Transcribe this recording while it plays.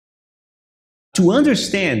To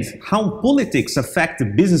understand how politics affect the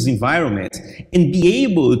business environment and be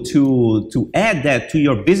able to add that to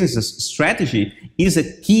your business's strategy is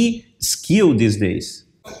a key skill these days.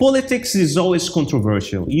 Politics is always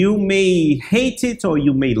controversial. You may hate it or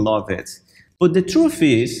you may love it. But the truth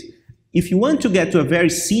is, if you want to get to a very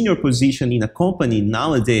senior position in a company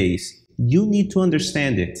nowadays, you need to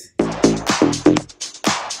understand it.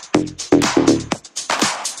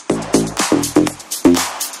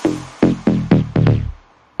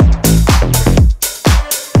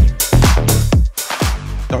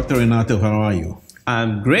 Dr. Renato, how are you?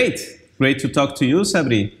 I'm great. Great to talk to you,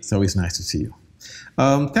 Sabri. It's always nice to see you.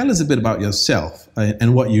 Tell us a bit about yourself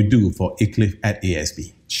and what you do for Iclif at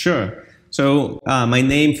ASB. Sure. So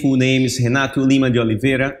my full name is Renato Lima de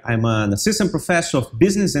Oliveira. I'm an assistant professor of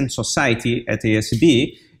business and society at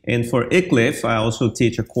ASB. And for Iclif, I also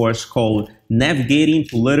teach a course called Navigating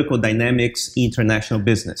Political Dynamics in International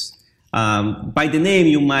Business. By the name,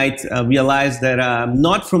 you might realize that I'm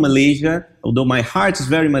not from Malaysia, although my heart is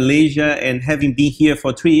very Malaysia, and having been here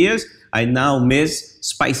for 3 years, I now miss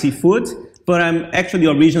spicy food, but I'm actually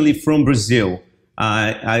originally from Brazil.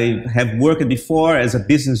 I have worked before as a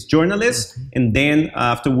business journalist, and then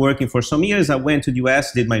after working for some years, I went to the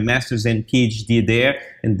US, did my master's and PhD there,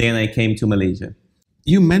 and then I came to Malaysia.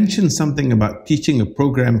 You mentioned something about teaching a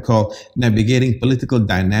program called Navigating Political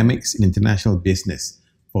Dynamics in International Business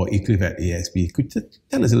for Iclif at ASB. Could you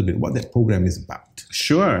tell us a little bit what that program is about?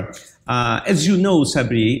 Sure. As you know,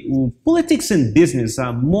 Sabri, politics and business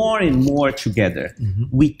are more and more together.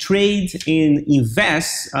 We trade and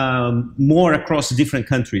invest more across different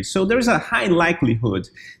countries. So there's a high likelihood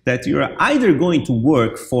that you're either going to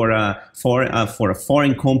work for a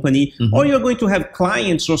foreign company or you're going to have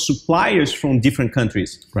clients or suppliers from different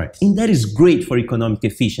countries. Right. And that is great for economic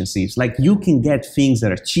efficiencies. Like you can get things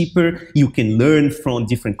that are cheaper, you can learn from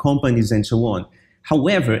different companies and so on.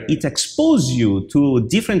 However, it exposes you to a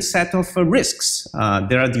different set of risks.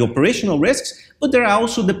 There are the operational risks, but there are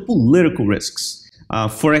also the political risks.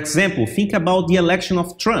 For example, think about the election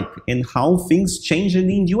of Trump and how things changed in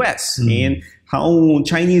the US and how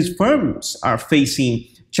Chinese firms are facing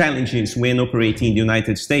challenges when operating in the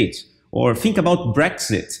United States. Or think about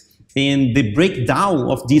Brexit and the breakdown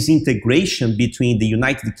of this integration between the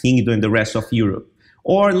United Kingdom and the rest of Europe.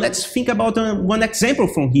 Or let's think about one example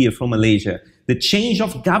from here, from Malaysia, the change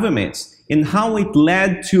of governments and how it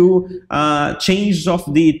led to change of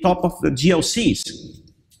the top of the GLCs.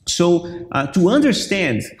 So to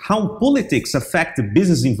understand how politics affect the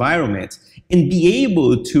business environment and be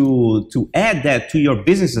able to add that to your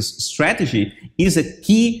business's strategy is a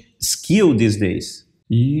key skill these days.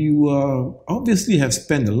 You obviously have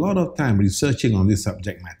spent a lot of time researching on this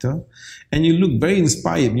subject matter, and you look very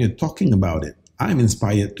inspired when you're talking about it. I'm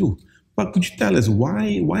inspired too. But could you tell us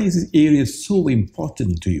why is this area so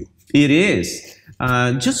important to you? It is.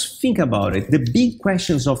 Just think about it. The big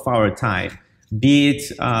questions of our time, be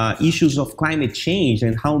it issues of climate change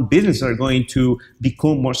and how businesses are going to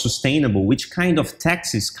become more sustainable, which kind of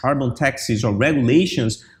taxes, carbon taxes or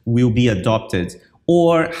regulations will be adopted,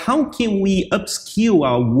 or how can we upskill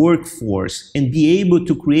our workforce and be able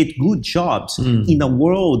to create good jobs in a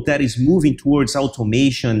world that is moving towards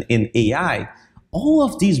automation and AI. All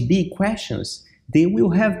of these big questions, they will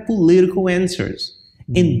have political answers.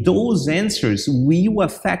 And those answers will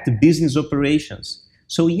affect business operations.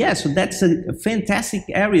 So yes, so that's a fantastic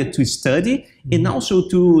area to study and also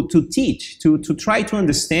to teach, to try to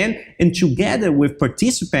understand, and together with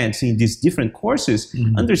participants in these different courses,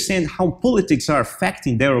 understand how politics are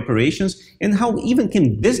affecting their operations and how even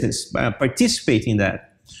can business participate in that.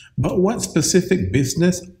 But what specific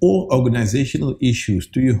business or organizational issues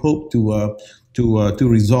do you hope to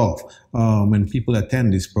resolve when people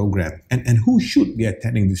attend this program? And who should be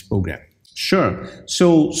attending this program? Sure.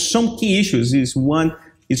 So some key issues is one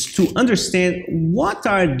is to understand what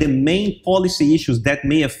are the main policy issues that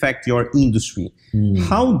may affect your industry.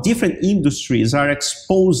 How different industries are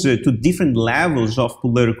exposed to different levels of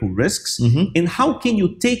political risks, and how can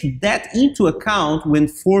you take that into account when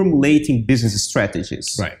formulating business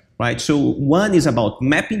strategies. Right. So one is about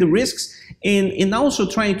mapping the risks and also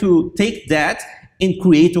trying to take that and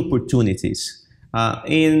create opportunities.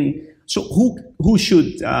 And so who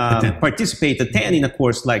should attend in a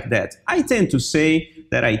course like that? I tend to say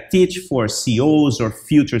that I teach for CEOs or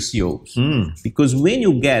future CEOs. Because when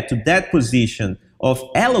you get to that position of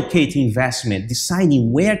allocating investment,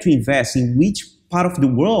 deciding where to invest, in which part of the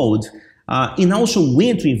world, and also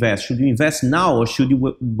when to invest. Should you invest now or should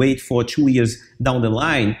you wait for 2 years down the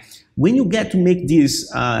line? When you get to make these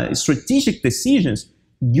strategic decisions,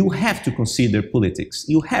 you have to consider politics.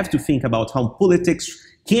 You have to think about how politics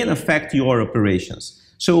can affect your operations.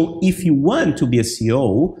 So if you want to be a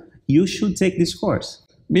CEO, you should take this course.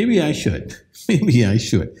 Maybe I should. Maybe I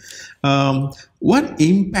should. What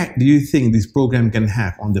impact do you think this program can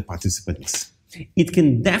have on the participants? It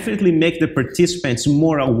can definitely make the participants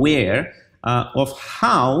more aware of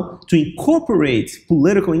how to incorporate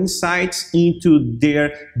political insights into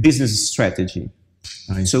their business strategy.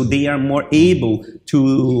 So they are more able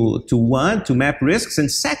to one, to map risks, and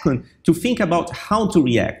second, to think about how to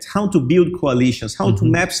react, how to build coalitions, how to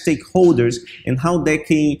map stakeholders, and how they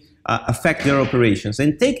can affect their operations,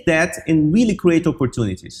 and take that and really create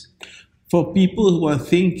opportunities. For people who are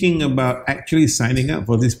thinking about actually signing up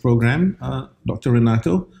for this program, Dr.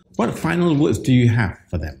 Renato, what final words do you have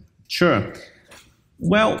for them? Sure.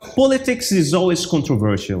 Well, politics is always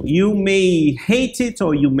controversial. You may hate it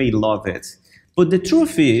or you may love it. But the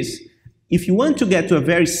truth is, if you want to get to a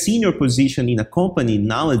very senior position in a company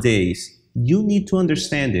nowadays, you need to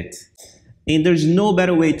understand it. And there's no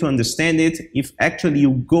better way to understand it if actually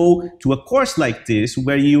you go to a course like this,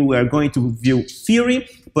 where you are going to view theory,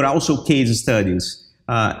 but also case studies.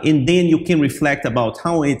 And then you can reflect about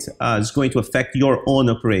how it is going to affect your own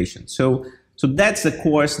operation. So that's a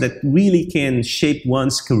course that really can shape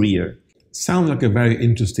one's career. Sounds like a very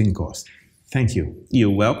interesting course. Thank you.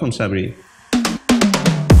 You're welcome, Sabri.